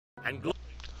And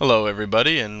Hello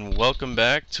everybody and welcome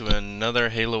back to another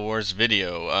Halo Wars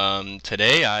video.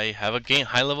 Today I have a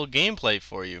high-level gameplay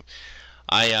for you.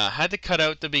 I had to cut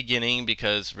out the beginning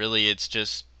because really it's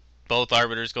just both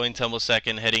arbiters going tumble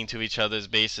second, heading to each other's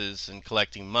bases and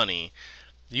collecting money.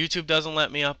 YouTube doesn't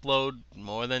let me upload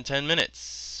more than 10 minutes,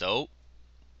 so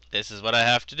this is what I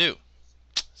have to do.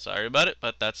 Sorry about it,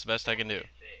 but that's the best I can do.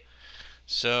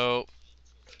 So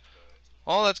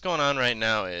all that's going on right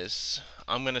now is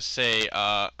I'm gonna say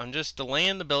I'm just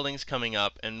delaying the buildings coming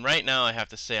up, and right now I have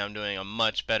to say I'm doing a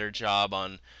much better job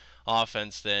on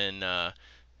offense than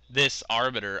this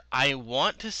arbiter. I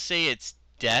want to say it's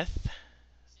death,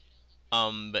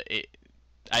 but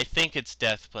I think it's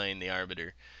death playing the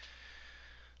arbiter.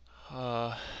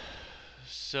 Uh,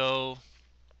 so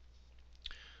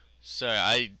sorry,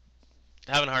 I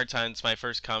having a hard time. It's my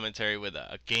first commentary with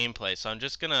a gameplay, so I'm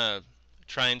just gonna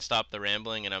try and stop the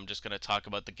rambling, and I'm just gonna talk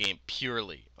about the game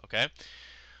purely. Okay.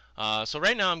 So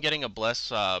right now I'm getting a bless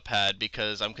pad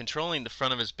because I'm controlling the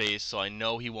front of his base, so I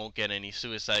know he won't get any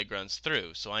suicide grunts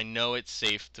through. So I know it's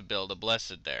safe to build a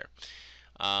blessed there.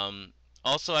 Um,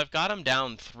 Also, I've got him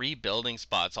down 3 building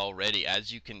spots already,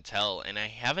 as you can tell, and I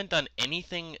haven't done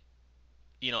anything,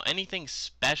 anything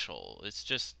special. It's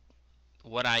just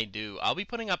what I do. I'll be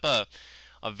putting up a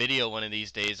video one of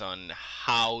these days on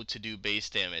how to do base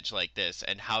damage like this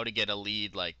and how to get a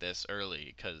lead like this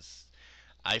early, because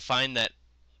I find that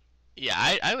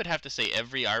yeah, I would have to say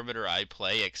every arbiter I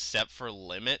play, except for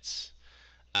limits,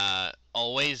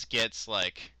 always gets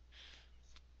like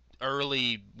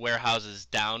early warehouses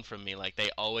down from me. Like they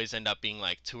always end up being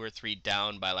like 2 or 3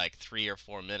 down by like 3 or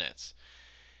 4 minutes.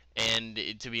 And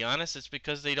to be honest, it's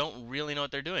because they don't really know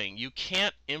what they're doing. You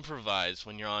can't improvise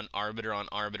when you're on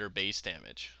arbiter base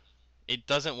damage. It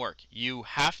doesn't work. You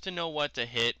have to know what to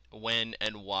hit, when,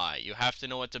 and why. You have to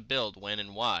know what to build, when,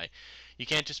 and why. You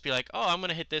can't just be like, oh, I'm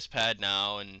gonna hit this pad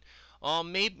now, and oh,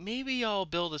 maybe I'll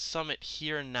build a summit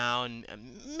here now, and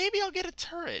maybe I'll get a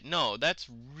turret. No, that's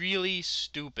really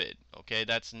stupid. Okay,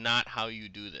 that's not how you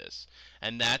do this,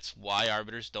 and that's why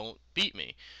arbiters don't beat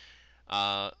me.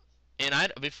 Uh,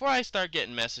 and before I start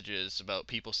getting messages about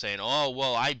people saying, "Oh,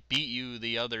 well, I beat you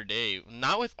the other day,"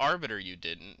 not with arbiter, you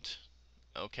didn't.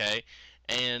 Okay?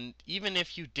 And even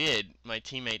if you did, my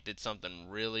teammate did something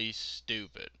really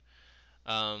stupid.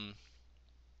 Um,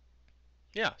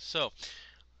 yeah, so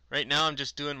right now I'm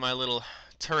just doing my little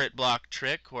turret block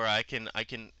trick where I can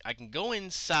go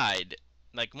inside.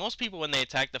 Like most people when they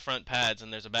attack the front pads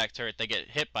and there's a back turret, they get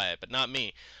hit by it, but not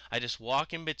me. I just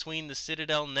walk in between the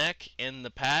citadel neck and the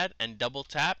pad and double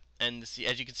tap, and as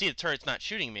you can see the turret's not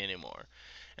shooting me anymore.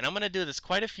 And I'm going to do this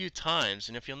quite a few times,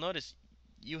 and if you'll notice,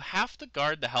 you have to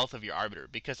guard the health of your arbiter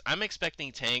because I'm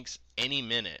expecting tanks any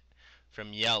minute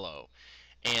from yellow,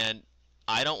 and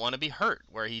I don't want to be hurt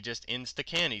where he just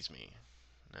insta-cannies me.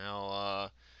 Now,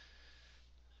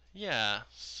 yeah,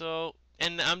 so,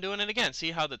 and I'm doing it again. See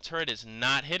how the turret is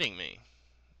not hitting me?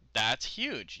 That's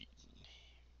huge.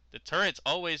 The turret's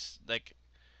always, like,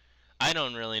 I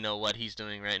don't really know what he's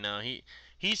doing right now.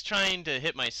 He's trying to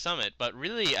hit my summit, but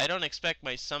really, I don't expect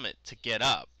my summit to get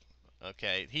up.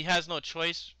 Okay, he has no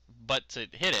choice but to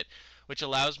hit it, which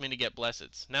allows me to get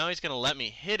blesseds. Now he's gonna let me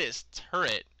hit his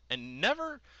turret and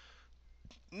never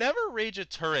rage a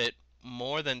turret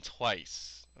more than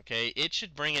twice. Okay, it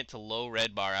should bring it to low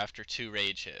red bar after 2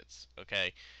 rage hits.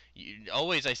 Okay,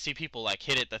 always I see people like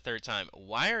hit it the third time.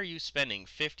 Why are you spending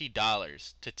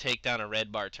 $50 to take down a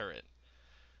red bar turret?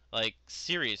 Like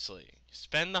seriously,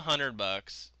 spend the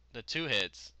 $100, the 2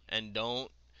 hits, and don't.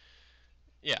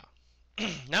 Yeah.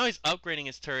 Now he's upgrading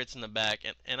his turrets in the back,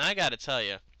 and I gotta tell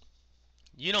you,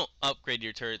 you don't upgrade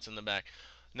your turrets in the back.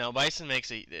 Now Bison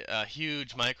makes a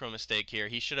huge micro mistake here.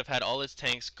 He should have had all his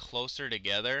tanks closer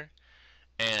together,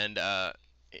 and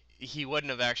he wouldn't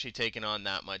have actually taken on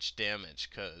that much damage.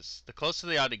 Because the closer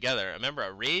they are together, remember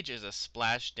a rage is a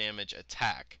splash damage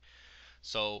attack.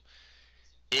 So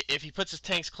if he puts his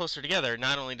tanks closer together,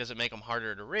 not only does it make him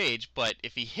harder to rage, but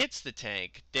if he hits the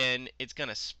tank, then it's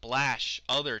gonna splash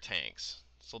other tanks.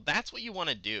 So that's what you want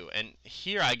to do. And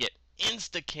here I get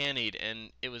insta-cannied,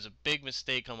 and it was a big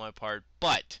mistake on my part,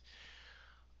 but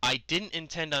I didn't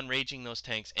intend on raging those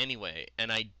tanks anyway, and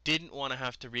I didn't want to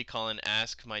have to recall and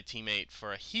ask my teammate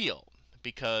for a heal,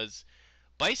 because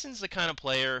Bison's the kind of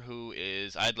player who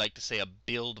is, I'd like to say, a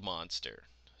build monster.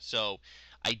 So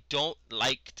I don't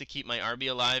like to keep my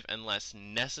RB alive unless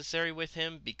necessary with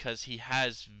him because he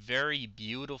has very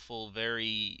beautiful,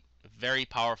 very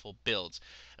powerful builds.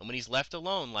 And when he's left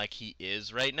alone like he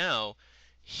is right now,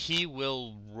 he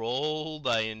will roll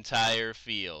the entire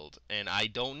field, and I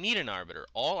don't need an arbiter.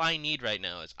 All I need right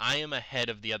now is I am ahead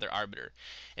of the other arbiter.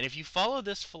 And if you follow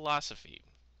this philosophy,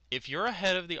 if you're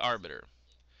ahead of the arbiter,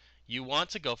 you want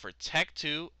to go for Tech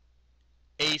 2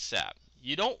 ASAP.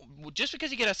 You don't, just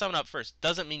because you get a summon up first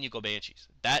doesn't mean you go Banshees.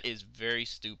 That is very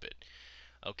stupid.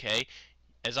 Okay?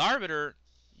 As arbiter,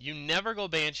 you never go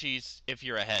Banshees if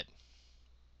you're ahead.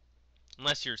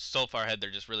 Unless you're so far ahead they're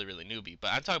just really, really newbie.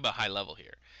 But I'm talking about high level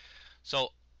here.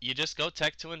 So you just go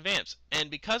Tech 2 and Vamps. And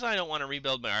because I don't want to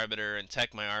rebuild my Arbiter and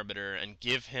Tech my Arbiter and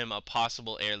give him a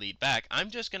possible air lead back, I'm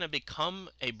just going to become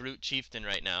a Brute Chieftain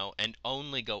right now and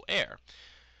only go air.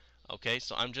 Okay,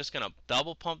 so I'm just going to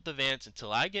double pump the Vamps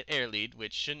until I get air lead,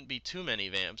 which shouldn't be too many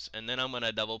Vamps, and then I'm going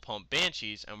to double pump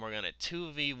Banshees, and we're going to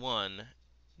 2v1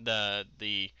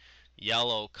 the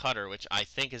yellow cutter, which I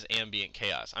think is ambient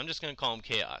chaos. I'm just going to call him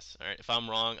chaos. Alright, if I'm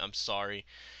wrong, I'm sorry.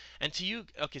 And to you,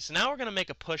 okay, so now we're going to make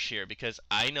a push here because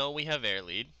I know we have air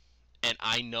lead, and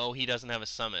I know he doesn't have a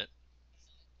summit,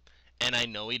 and I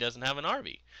know he doesn't have an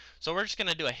RB. So we're just going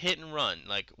to do a hit and run.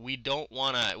 Like, we don't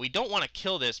want to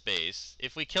kill this base.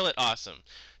 If we kill it, awesome.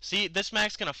 See, this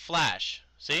mac's going to flash.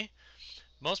 See?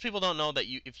 Most people don't know that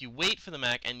if you wait for the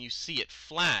Mac and you see it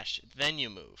flash, then you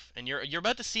move. And you're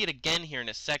about to see it again here in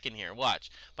a second here. Watch.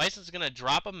 Bison's going to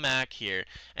drop a Mac here,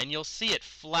 and you'll see it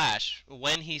flash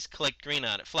when he's clicked green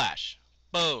on it. Flash.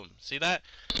 Boom. See that?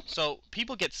 So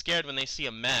people get scared when they see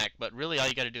a Mac, but really all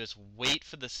you got to do is wait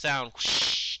for the sound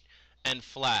whoosh, and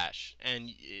flash. And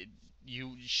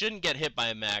you shouldn't get hit by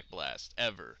a Mac blast,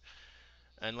 ever.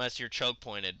 Unless you're choke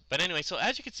pointed. But anyway, so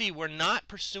as you can see, we're not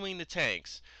pursuing the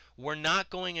tanks. We're not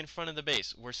going in front of the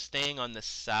base. We're staying on the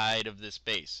side of this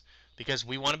base because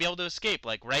we want to be able to escape.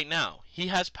 Like right now, he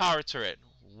has power turret.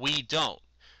 We don't.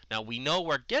 Now we know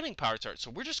we're getting power turret, so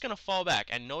we're just going to fall back.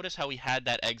 And notice how we had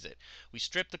that exit. We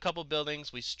stripped a couple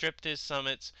buildings. We stripped his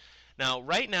summits. Now,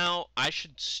 right now, I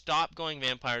should stop going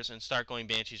vampires and start going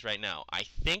banshees right now. I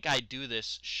think I do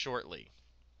this shortly.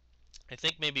 I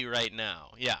think maybe right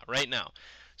now. Yeah, right now.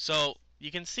 So you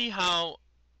can see how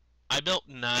I built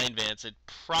 9 Vants. It's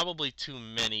probably too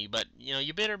many, but you know,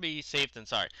 you better be safe than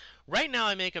sorry. Right now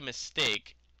I make a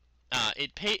mistake.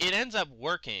 It ends up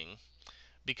working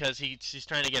because he's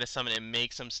trying to get a summon. It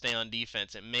makes him stay on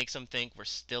defense. It makes him think we're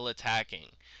still attacking.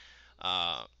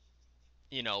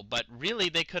 You know, but really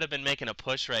they could have been making a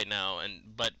push right now,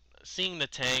 but seeing the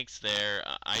tanks there,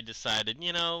 I decided,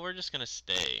 you know, we're just gonna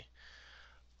stay.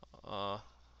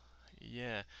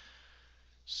 Yeah.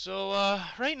 So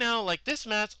right now, like this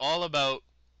map's all about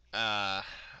a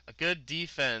good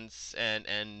defense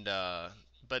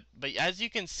but as you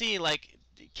can see, like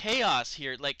chaos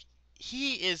here, like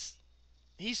he's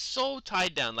so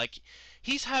tied down, like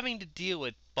he's having to deal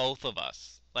with both of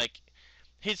us. Like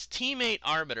his teammate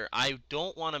Arbiter, I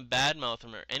don't want to badmouth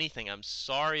him or anything. I'm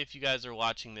sorry if you guys are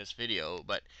watching this video,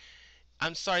 but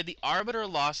I'm sorry, the Arbiter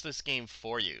lost this game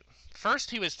for you.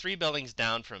 First, he was 3 buildings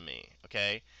down from me,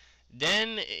 okay?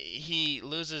 Then he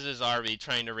loses his RB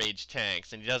trying to rage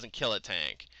tanks, and he doesn't kill a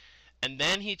tank. And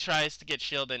then he tries to get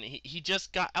shielded, and he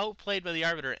just got outplayed by the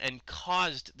Arbiter and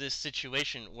caused this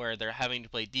situation where they're having to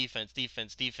play defense,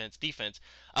 defense, defense, defense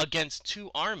against 2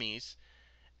 armies,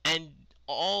 and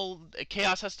all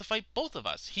Chaos has to fight both of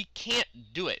us. He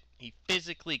can't do it. He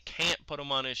physically can't put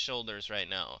him on his shoulders right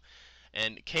now.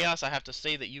 And Chaos, I have to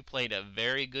say that you played a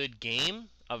very good game,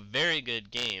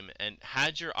 and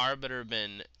had your Arbiter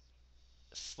been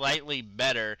slightly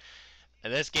better,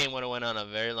 and this game would have went on a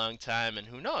very long time, and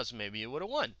who knows, maybe you would have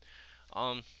won.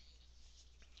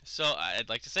 So I'd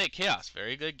like to say, Chaos,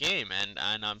 very good game, and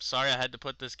I'm sorry I had to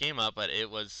put this game up, but it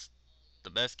was the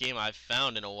best game I've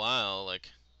found in a while. Like,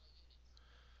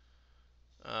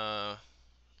 I'm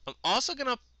also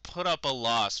gonna put up a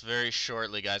loss very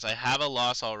shortly, guys. I have a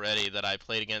loss already that I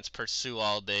played against Pursue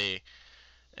all day,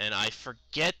 and I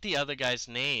forget the other guy's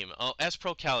name. Oh,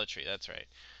 S-Pro Calitry, that's right.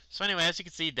 So anyway, as you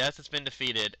can see, Death has been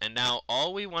defeated, and now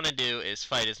all we want to do is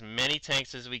fight as many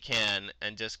tanks as we can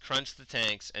and just crunch the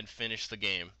tanks and finish the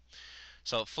game.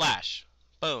 So flash,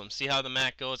 boom. See how the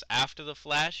map goes after the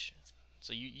flash?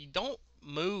 So you don't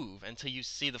move until you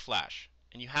see the flash,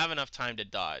 and you have enough time to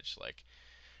dodge. Like,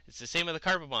 it's the same with the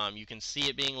carpet bomb. You can see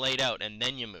it being laid out, and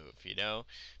then you move, you know?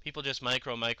 People just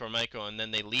micro, micro, micro, and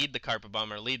then they lead the carpet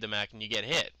bomb or lead the Mac, and you get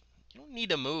hit. You don't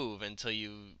need to move until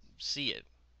you see it,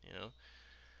 you know?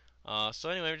 So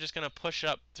anyway, we're just going to push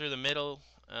up through the middle,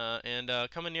 and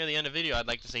coming near the end of the video, I'd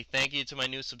like to say thank you to my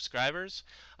new subscribers.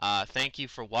 Thank you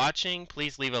for watching.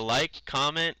 Please leave a like,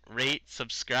 comment, rate,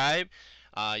 subscribe.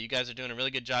 You guys are doing a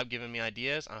really good job giving me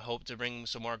ideas. I hope to bring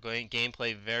some more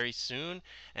gameplay very soon.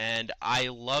 And I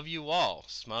love you all.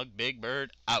 Smug Big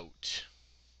Bird out.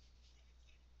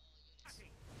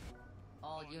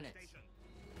 All units,